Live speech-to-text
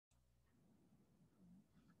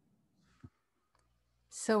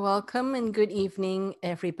So, welcome and good evening,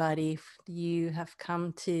 everybody. You have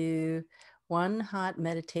come to One Heart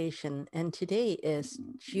Meditation, and today is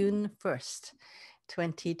June 1st,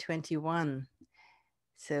 2021.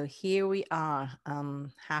 So, here we are,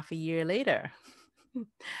 half a year later.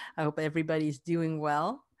 I hope everybody's doing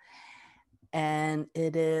well. And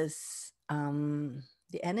the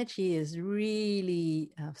energy is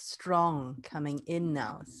really strong coming in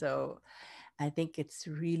now. So, I think it's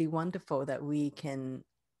really wonderful that we can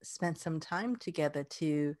spend some time together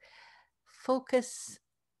to focus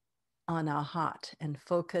on our heart and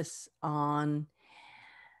focus on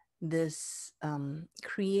this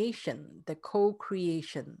creation, the co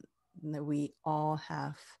creation that we all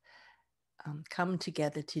have come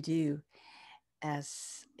together to do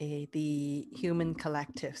as the human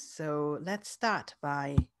collective. So let's start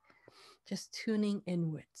by just tuning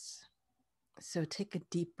inwards. So take a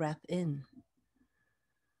deep breath in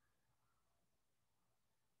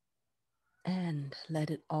and let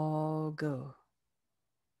it all go.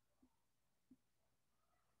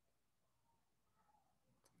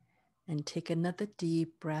 And take another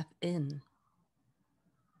deep breath in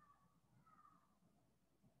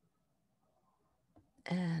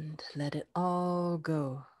and let it all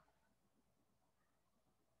go.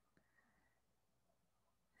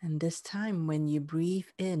 And this time, when you breathe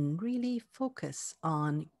in, really focus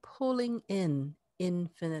on pulling in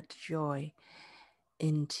infinite joy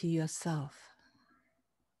into yourself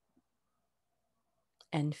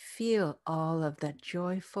and feel all of that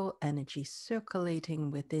joyful energy circulating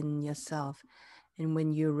within yourself. And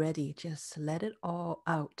when you're ready, just let it all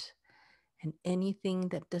out. And anything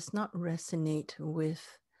that does not resonate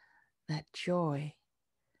with that joy,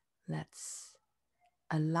 let's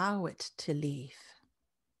allow it to leave.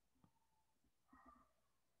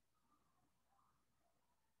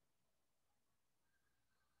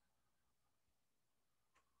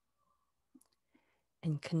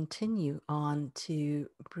 And continue on to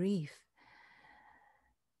breathe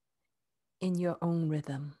in your own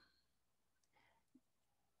rhythm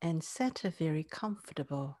and set a very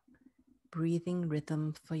comfortable breathing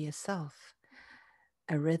rhythm for yourself,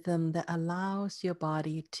 a rhythm that allows your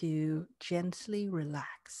body to gently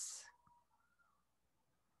relax.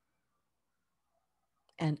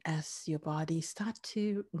 And as your body starts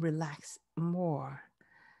to relax more,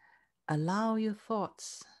 allow your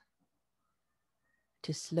thoughts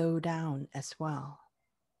to slow down as well.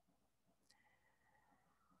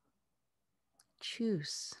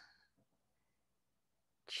 Choose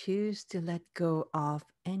to let go of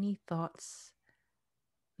any thoughts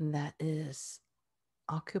that is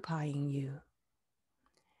occupying you.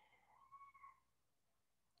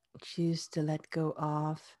 Choose to let go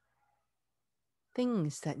of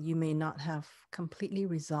things that you may not have completely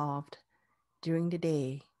resolved during the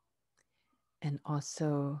day, and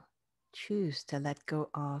also choose to let go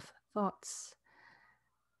of thoughts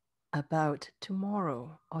about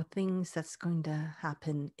tomorrow or things that's going to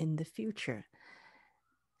happen in the future.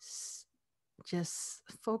 Just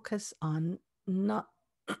focus on not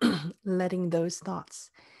letting those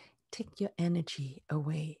thoughts take your energy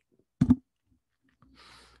away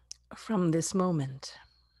from this moment.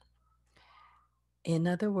 In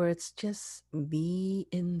other words, just be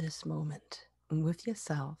in this moment with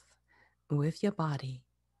yourself, with your body.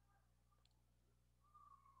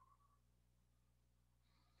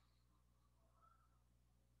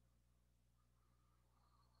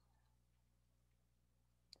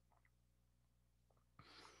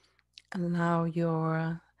 Allow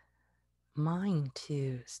your mind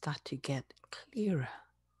to start to get clearer.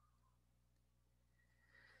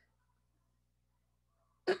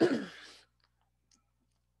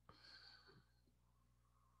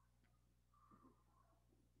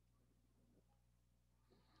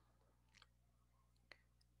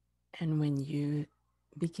 And when you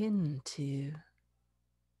begin to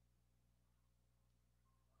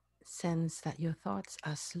sense that your thoughts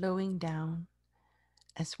are slowing down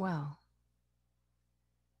as well,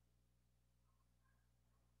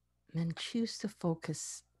 then choose to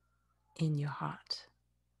focus in your heart.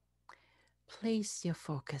 Place your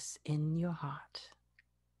focus in your heart.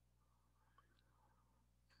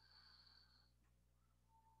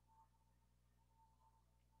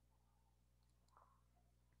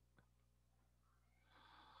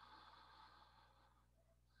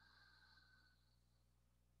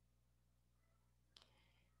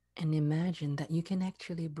 And imagine that you can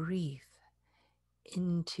actually breathe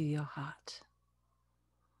into your heart,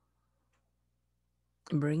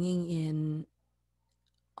 bringing in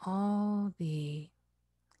all the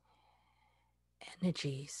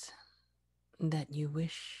energies that you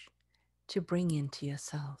wish to bring into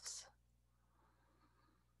yourselves.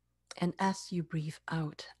 And as you breathe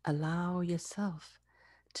out, allow yourself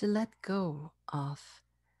to let go of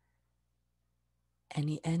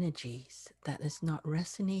any energies that is not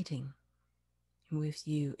resonating with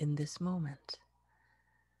you in this moment.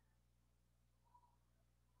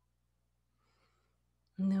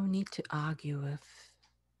 No need to argue with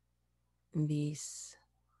these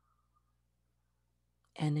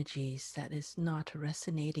energies that is not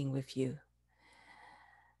resonating with you.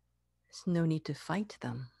 There's no need to fight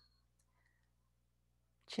them.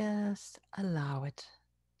 Just allow it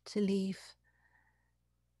to leave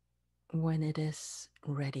when it is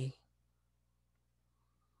ready.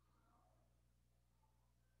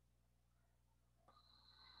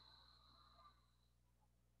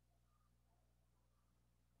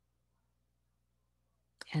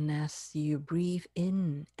 And as you breathe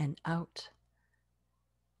in and out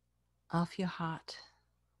of your heart,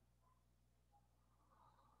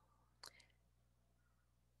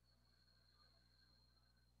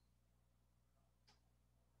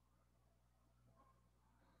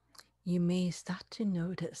 you may start to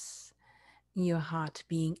notice your heart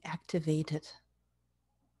being activated.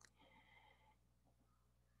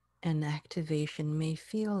 And activation may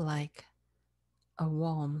feel like a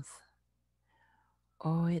warmth,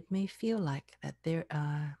 or it may feel like that there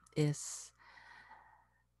is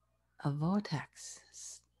a vortex,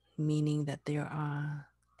 meaning that there are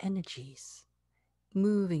energies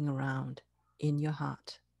moving around in your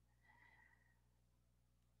heart.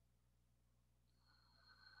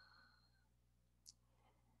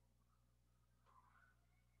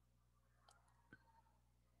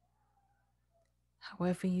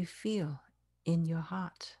 However you feel in your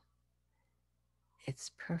heart, it's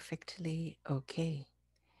perfectly okay.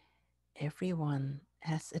 Everyone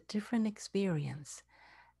has a different experience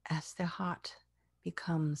as their heart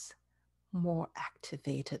becomes more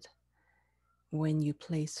activated when you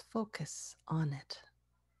place focus on it.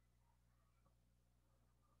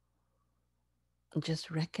 Just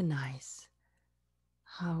recognize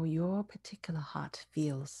how your particular heart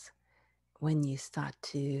feels when you start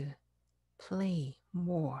to play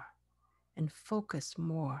more and focus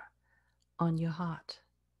more on your heart.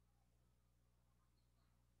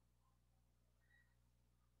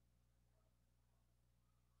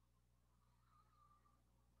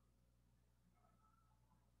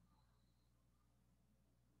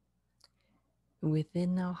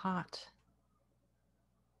 Within our heart,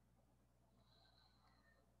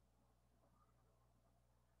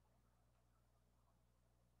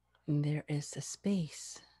 there is a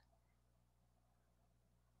space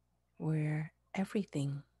where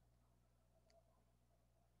everything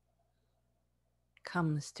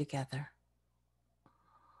comes together.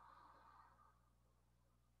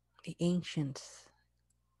 The ancients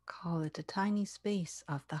call it a tiny space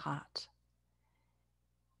of the heart.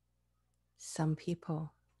 Some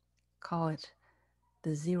people call it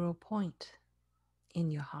the 0 point in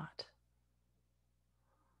your heart.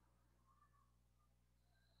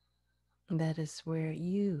 That is where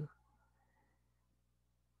you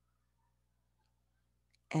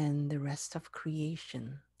and the rest of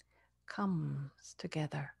creation comes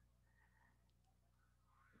together,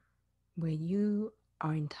 where you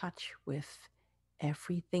are in touch with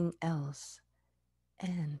everything else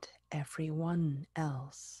and everyone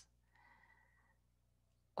else.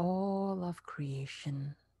 All of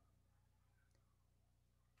creation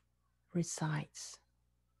resides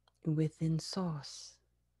within Source.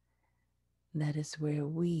 That is where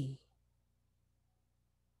we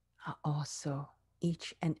are also,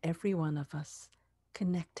 each and every one of us,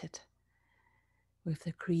 connected with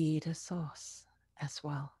the Creator Source as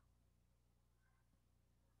well.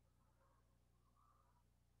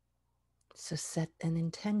 So set an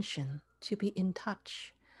intention to be in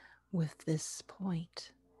touch with this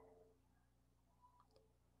point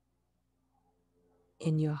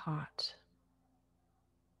in your heart.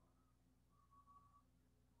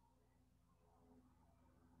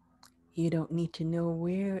 You don't need to know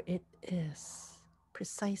where it is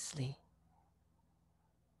precisely.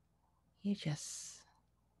 You just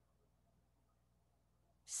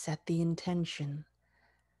set the intention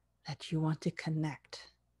that you want to connect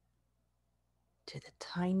to the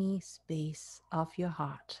tiny space of your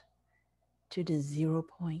heart, to the 0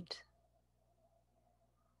 point.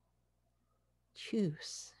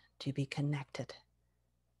 Choose to be connected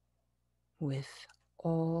with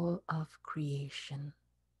all of creation.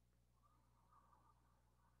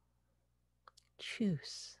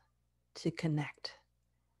 Choose to connect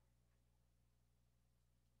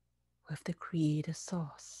with the Creator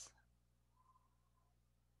Source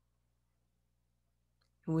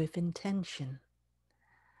with intention.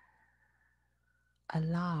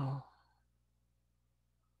 Allow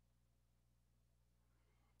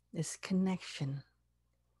this connection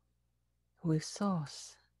with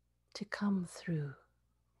Source to come through.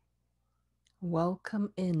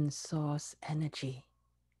 Welcome in Source energy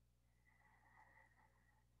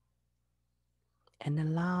and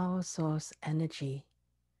allow Source energy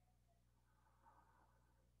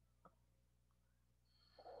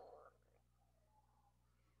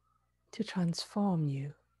to transform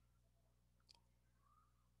you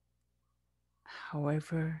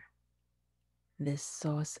however this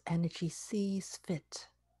Source energy sees fit.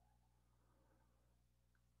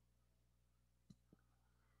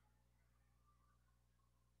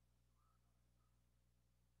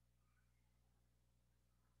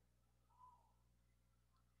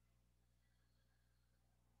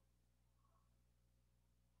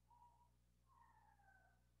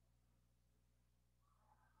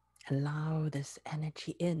 Allow this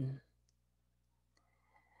energy in.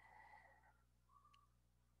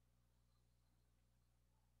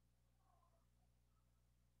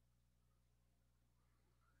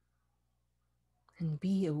 And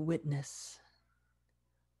be a witness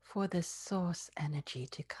for this Source energy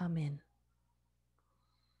to come in.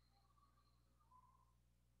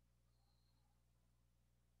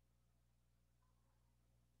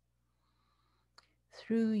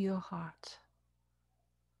 Through your heart.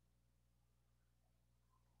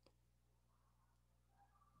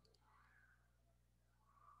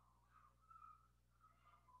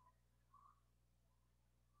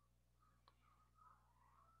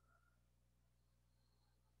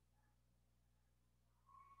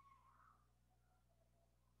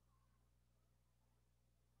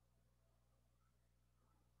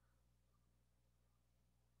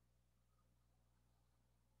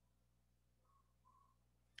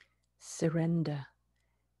 Surrender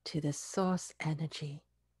to the Source energy.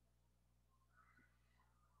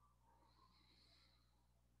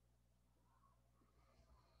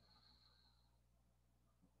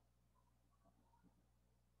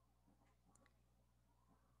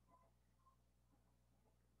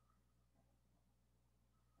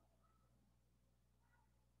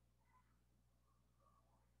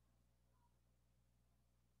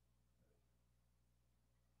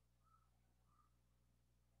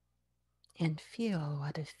 And feel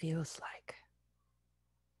what it feels like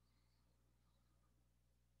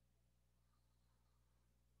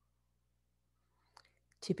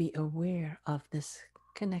to be aware of this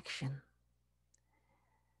connection.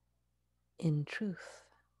 In truth,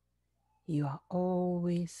 you are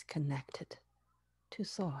always connected to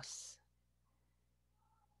Source.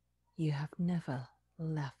 You have never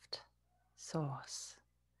left Source.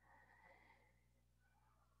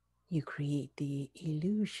 You create the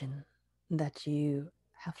illusion that you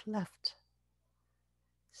have left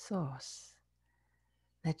Source,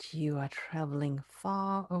 that you are traveling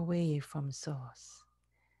far away from Source.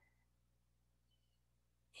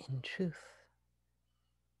 In truth,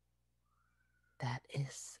 that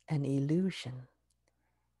is an illusion.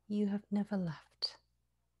 You have never left.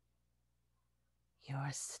 You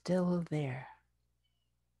are still there,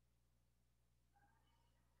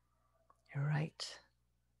 right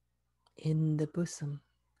in the bosom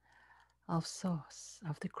of Source,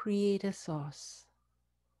 of the Creator Source,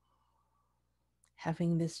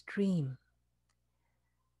 having this dream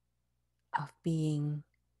of being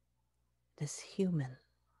this human.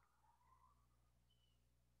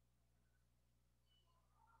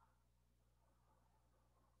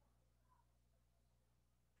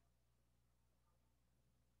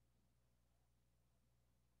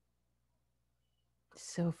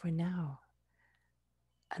 So for now,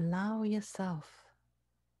 allow yourself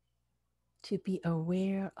to be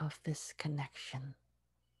aware of this connection.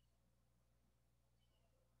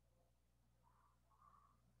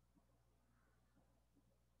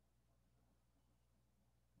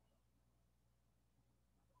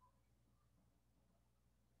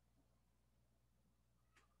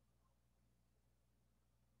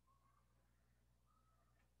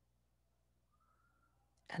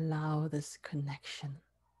 Allow this connection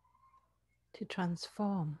to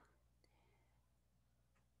transform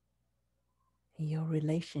your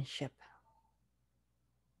relationship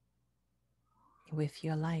with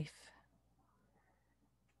your life.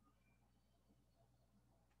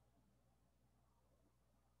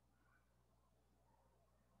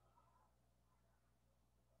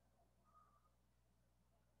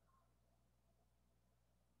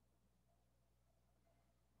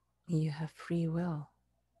 You have free will.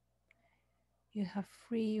 You have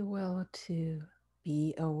free will to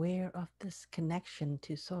be aware of this connection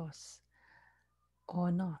to Source or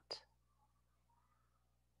not.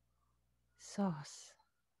 Source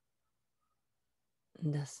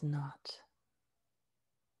does not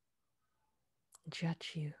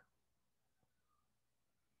judge you.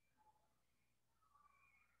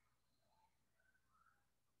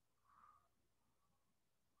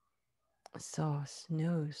 Source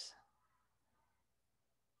knows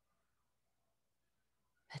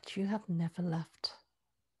that you have never left.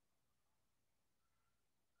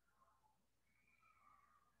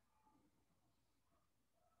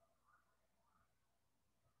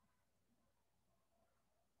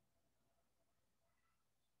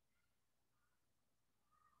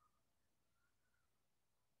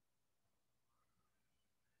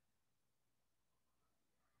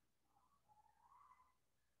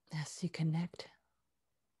 As you connect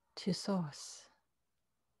to Source,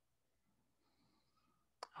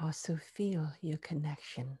 also feel your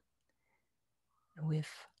connection with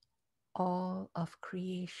all of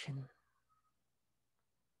creation.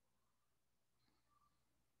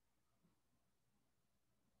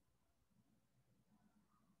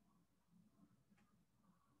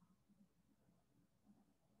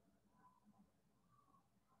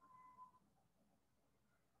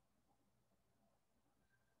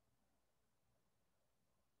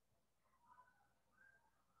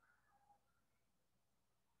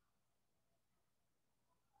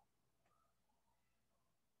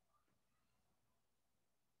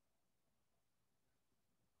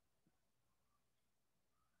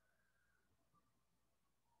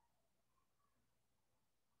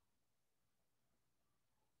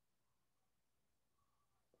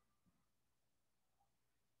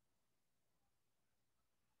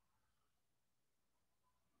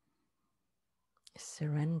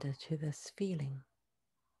 Surrender to this feeling.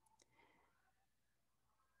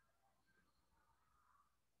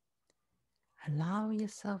 Allow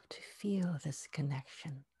yourself to feel this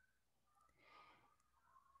connection.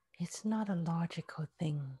 It's not a logical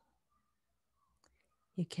thing.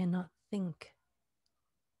 You cannot think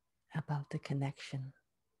about the connection.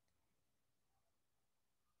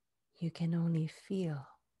 You can only feel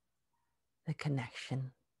the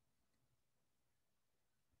connection.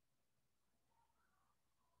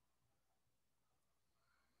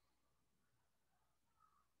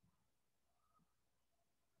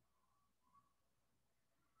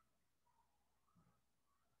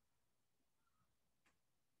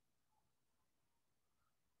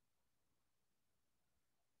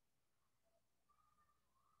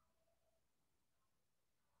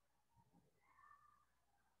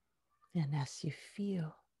 And as you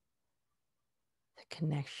feel the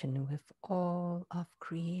connection with all of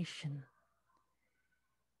creation,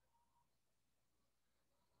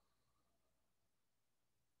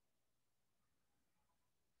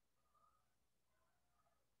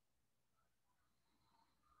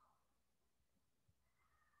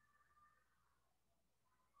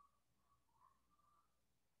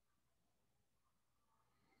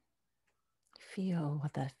 feel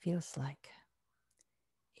what that feels like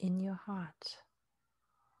in your heart.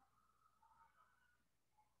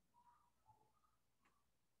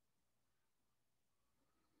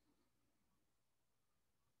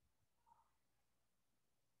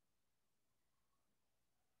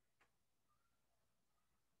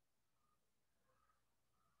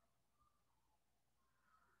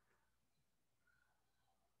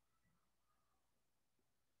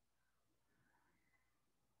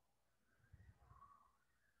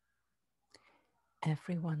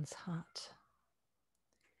 Everyone's heart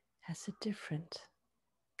has a different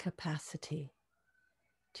capacity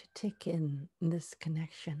to take in this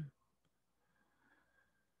connection.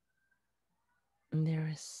 And there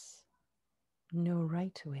is no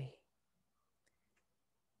right way,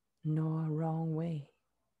 nor wrong way.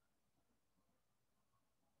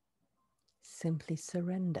 Simply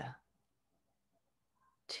surrender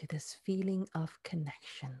to this feeling of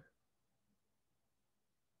connection.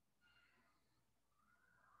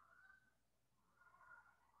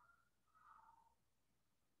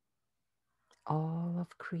 All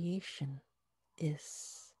of creation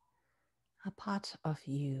is a part of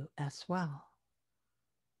you as well.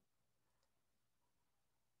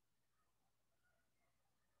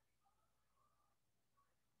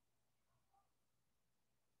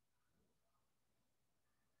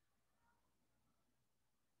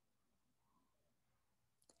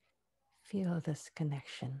 Feel this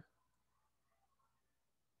connection.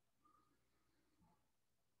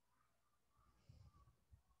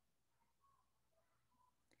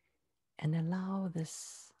 And allow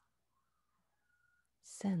this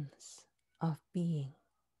sense of being,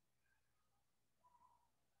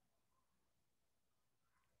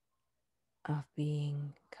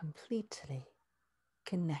 completely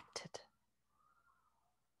connected,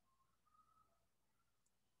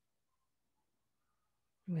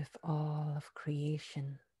 with all of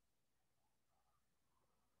creation.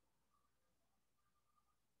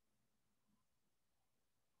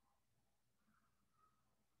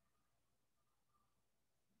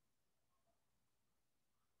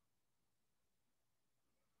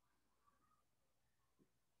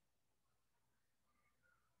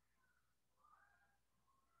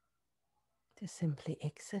 To simply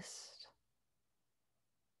exist.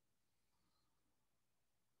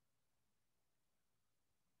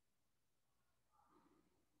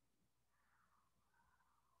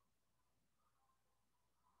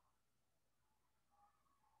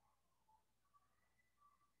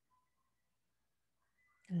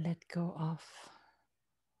 Let go of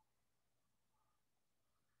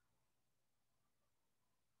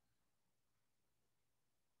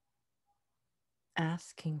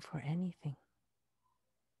asking for anything.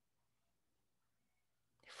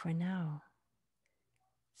 For now,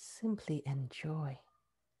 simply enjoy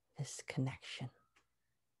this connection.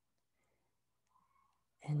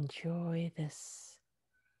 Enjoy this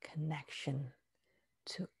connection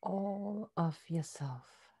to all of yourself.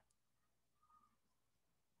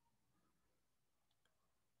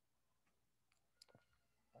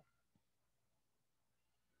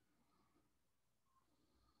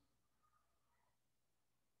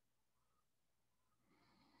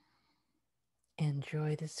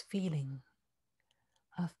 Enjoy this feeling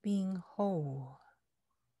of being whole.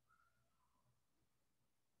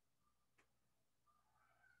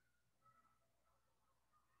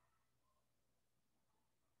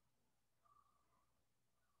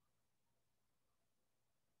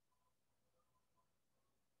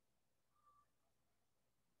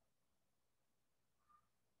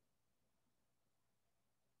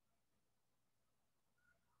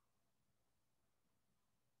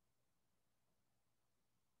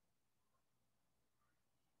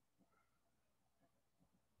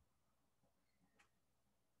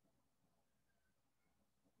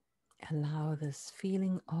 Allow this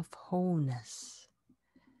feeling of wholeness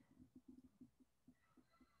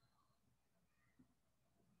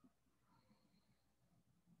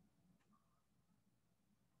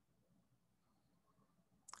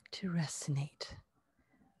to resonate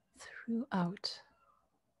throughout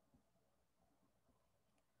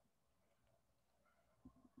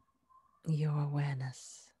your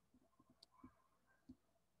awareness.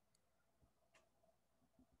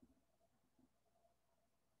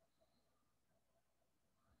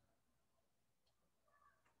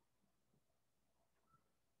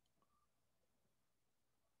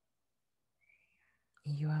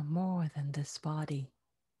 You are more than this body.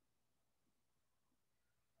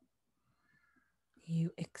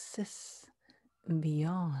 You exist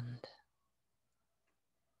beyond.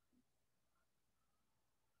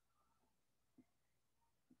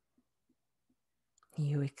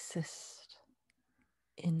 You exist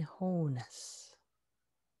in wholeness.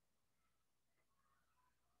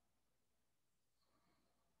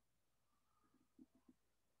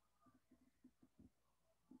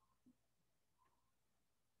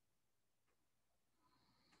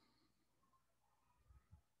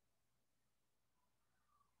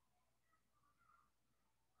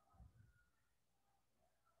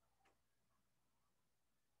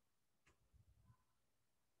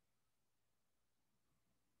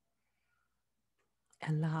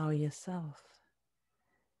 Allow yourself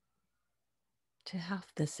to have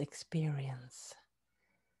this experience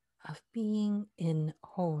of being in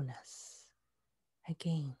wholeness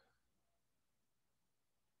again.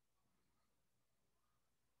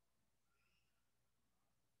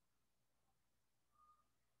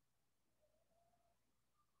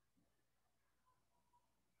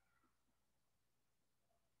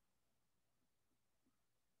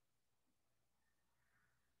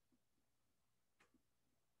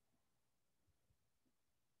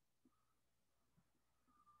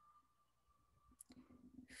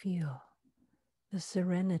 Feel the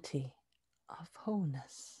serenity of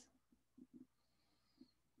wholeness.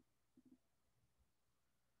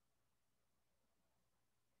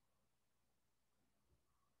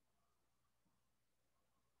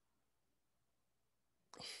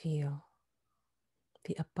 Feel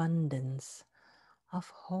the abundance of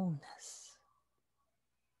wholeness.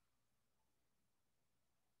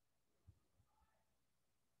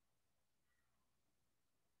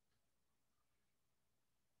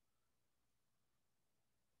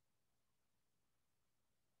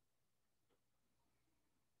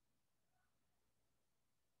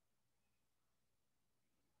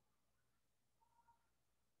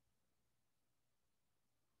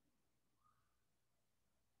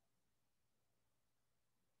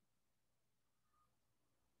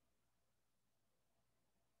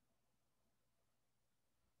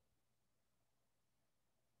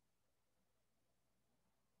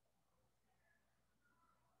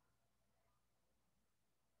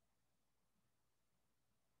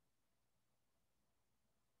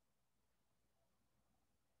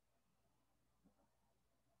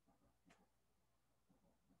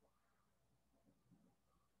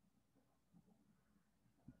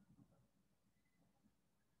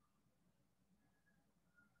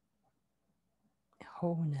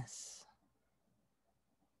 wholeness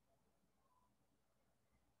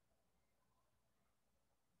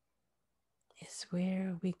is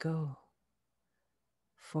where we go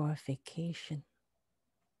for a vacation.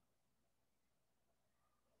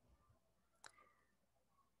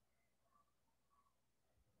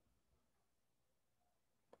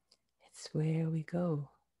 It's where we go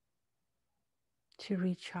to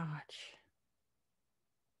recharge,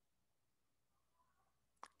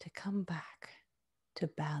 to come back to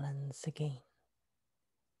balance again.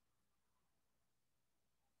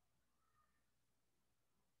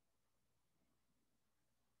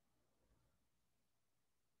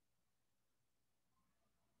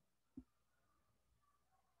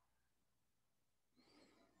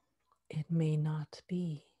 It may not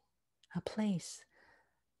be a place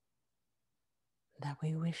that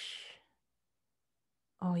we wish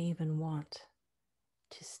or even want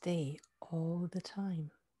to stay all the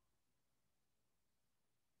time.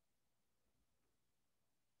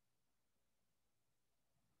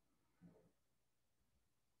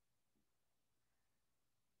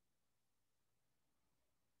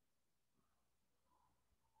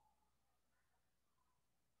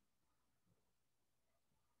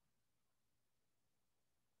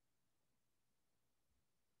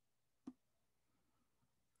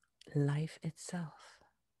 Life itself,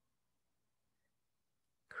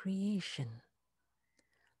 creation,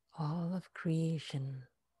 all of creation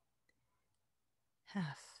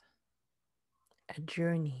have a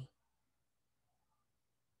journey.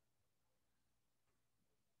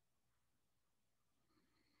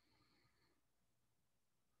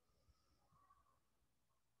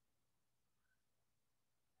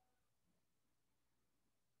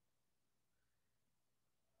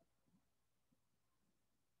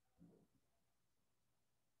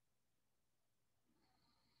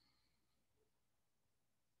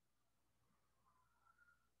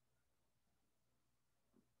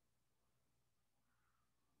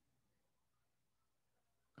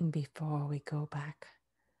 Before we go back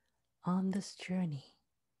on this journey,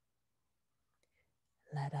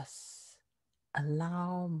 let us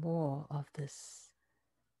allow more of this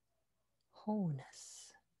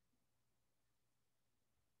wholeness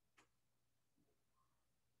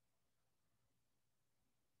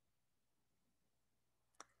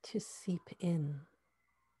to seep in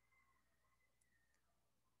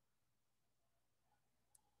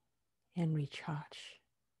and recharge.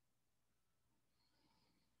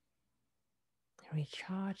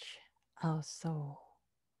 Recharge our soul.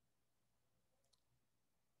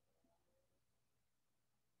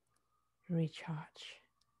 Recharge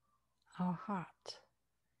our heart.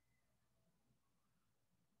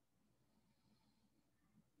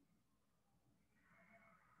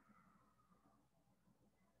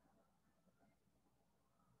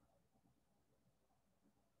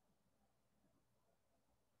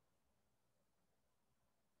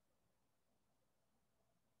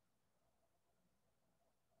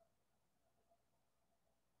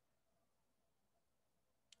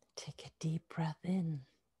 Take a deep breath in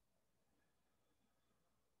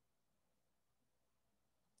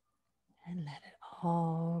and let it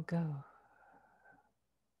all go.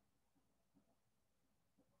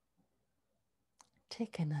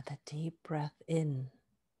 Take another deep breath in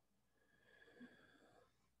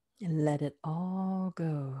and let it all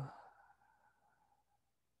go.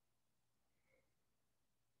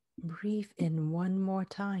 Breathe in one more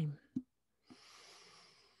time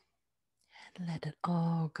and let it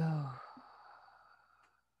all go.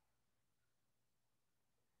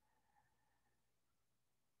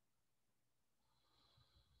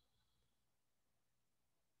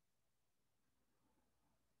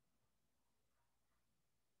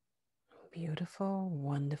 Beautiful,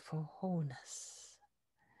 wonderful wholeness.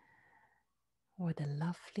 What a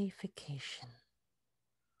lovely vacation.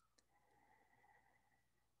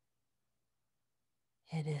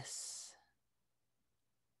 It is.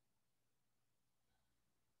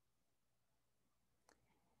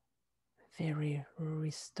 Very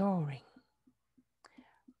restoring,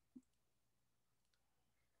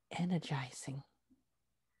 energizing.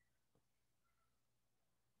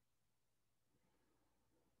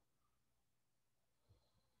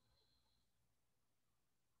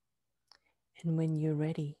 And when you're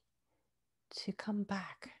ready to come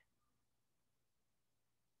back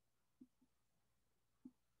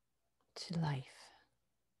to life,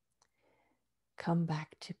 come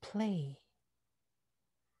back to play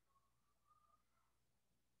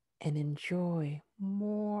and enjoy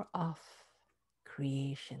more of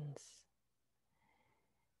creations.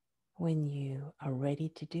 When you are ready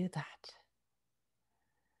to do that,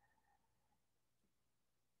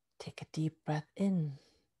 Take a deep breath in.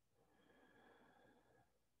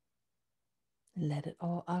 Let it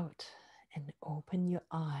all out and open your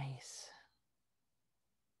eyes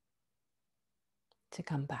to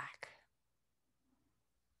come back.